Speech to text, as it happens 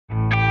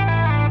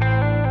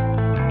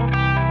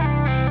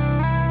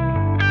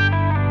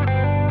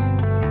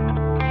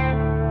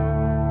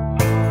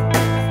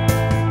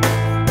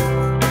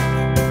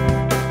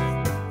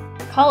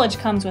College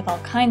comes with all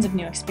kinds of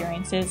new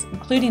experiences,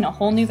 including a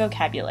whole new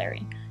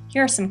vocabulary.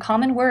 Here are some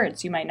common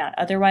words you might not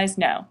otherwise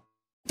know.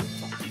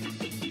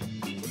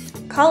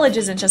 College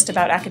isn't just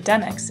about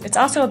academics, it's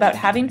also about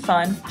having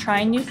fun,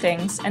 trying new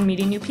things, and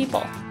meeting new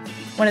people.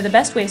 One of the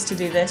best ways to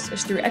do this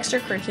is through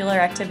extracurricular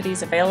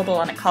activities available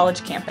on a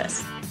college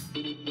campus.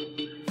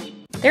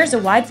 There's a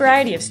wide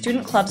variety of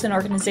student clubs and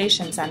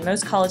organizations on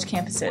most college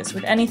campuses,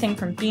 with anything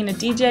from being a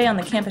DJ on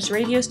the campus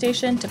radio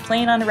station to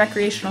playing on a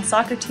recreational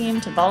soccer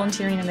team to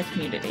volunteering in the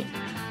community.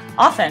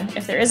 Often,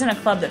 if there isn't a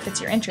club that fits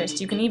your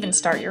interest, you can even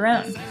start your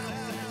own.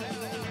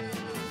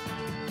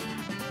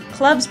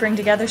 Clubs bring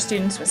together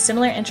students with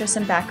similar interests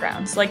and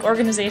backgrounds, like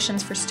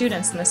organizations for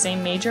students in the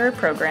same major or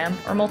program,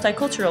 or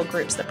multicultural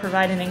groups that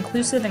provide an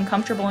inclusive and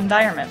comfortable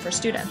environment for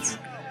students.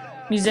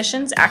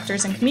 Musicians,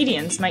 actors, and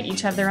comedians might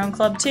each have their own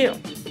club too.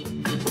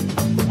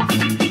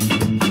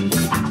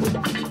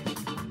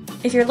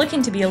 If you're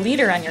looking to be a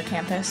leader on your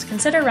campus,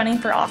 consider running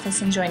for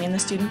office and joining the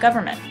student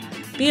government.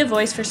 Be a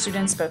voice for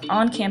students both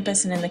on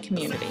campus and in the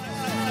community.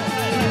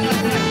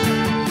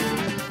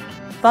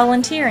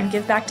 Volunteer and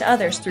give back to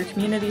others through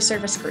community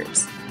service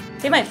groups.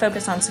 They might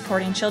focus on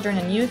supporting children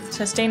and youth,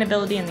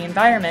 sustainability in the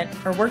environment,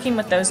 or working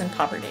with those in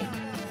poverty.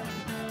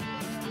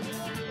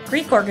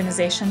 Greek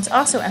organizations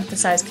also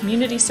emphasize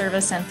community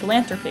service and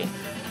philanthropy.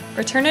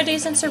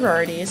 Fraternities and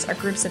sororities are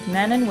groups of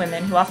men and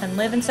women who often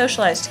live and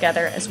socialize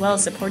together as well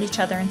as support each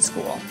other in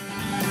school.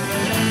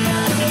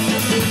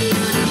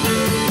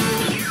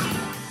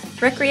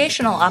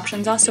 Recreational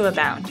options also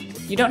abound.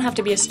 You don't have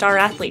to be a star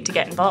athlete to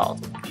get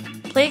involved.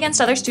 Play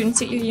against other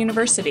students at your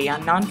university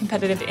on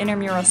non-competitive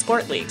intramural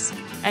sport leagues,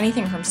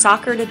 anything from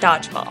soccer to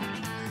dodgeball.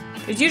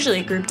 There's usually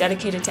a group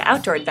dedicated to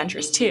outdoor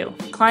adventures too.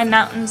 Climb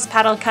mountains,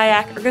 paddle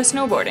kayak, or go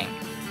snowboarding.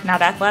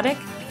 Not athletic?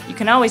 You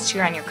can always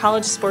cheer on your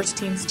college sports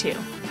teams too.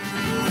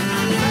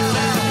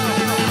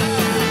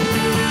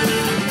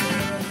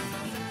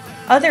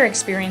 Other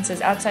experiences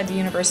outside the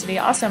university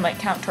also might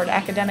count toward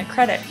academic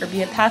credit or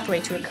be a pathway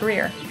to a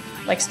career,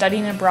 like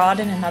studying abroad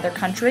in another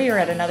country or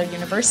at another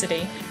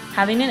university,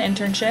 having an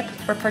internship,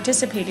 or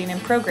participating in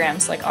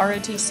programs like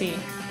ROTC.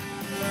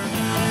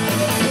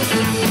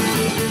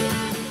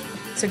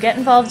 So get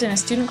involved in a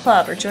student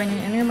club or join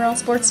an intramural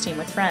sports team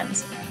with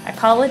friends. At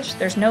college,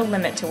 there's no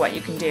limit to what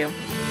you can do.